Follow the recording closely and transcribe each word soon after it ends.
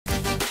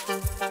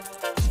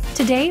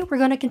Today, we're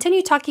going to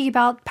continue talking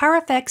about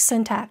PowerFX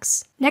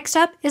syntax. Next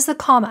up is the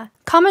comma.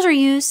 Commas are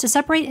used to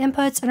separate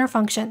inputs and our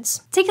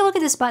functions. Take a look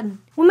at this button.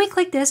 When we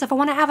click this, if I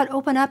want to have it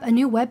open up a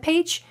new web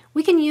page,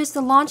 we can use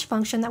the launch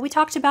function that we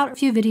talked about a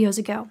few videos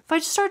ago. If I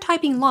just start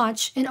typing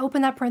launch and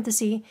open that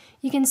parenthesis,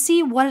 you can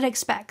see what it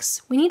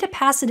expects. We need to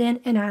pass it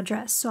in an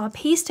address. So I'll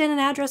paste in an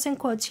address in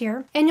quotes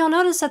here, and you'll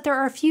notice that there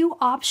are a few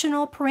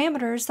optional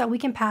parameters that we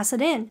can pass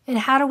it in. And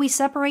how do we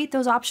separate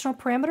those optional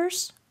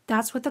parameters?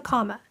 That's with the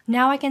comma.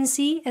 Now I can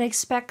see it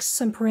expects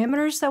some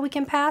parameters that we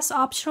can pass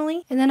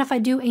optionally. And then if I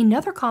do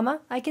another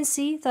comma, I can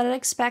see that it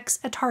expects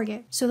a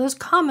target. So those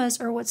commas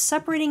are what's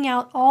separating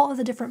out all of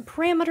the different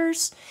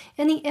parameters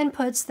and the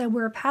inputs that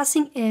we're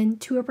passing in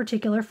to a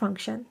particular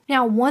function.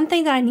 Now, one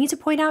thing that I need to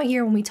point out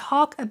here when we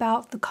talk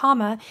about the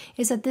comma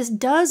is that this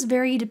does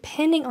vary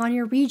depending on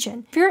your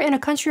region. If you're in a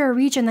country or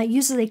region that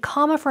uses a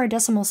comma for a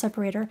decimal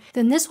separator,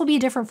 then this will be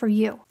different for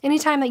you.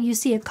 Anytime that you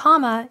see a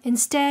comma,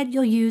 instead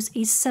you'll use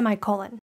a semicolon.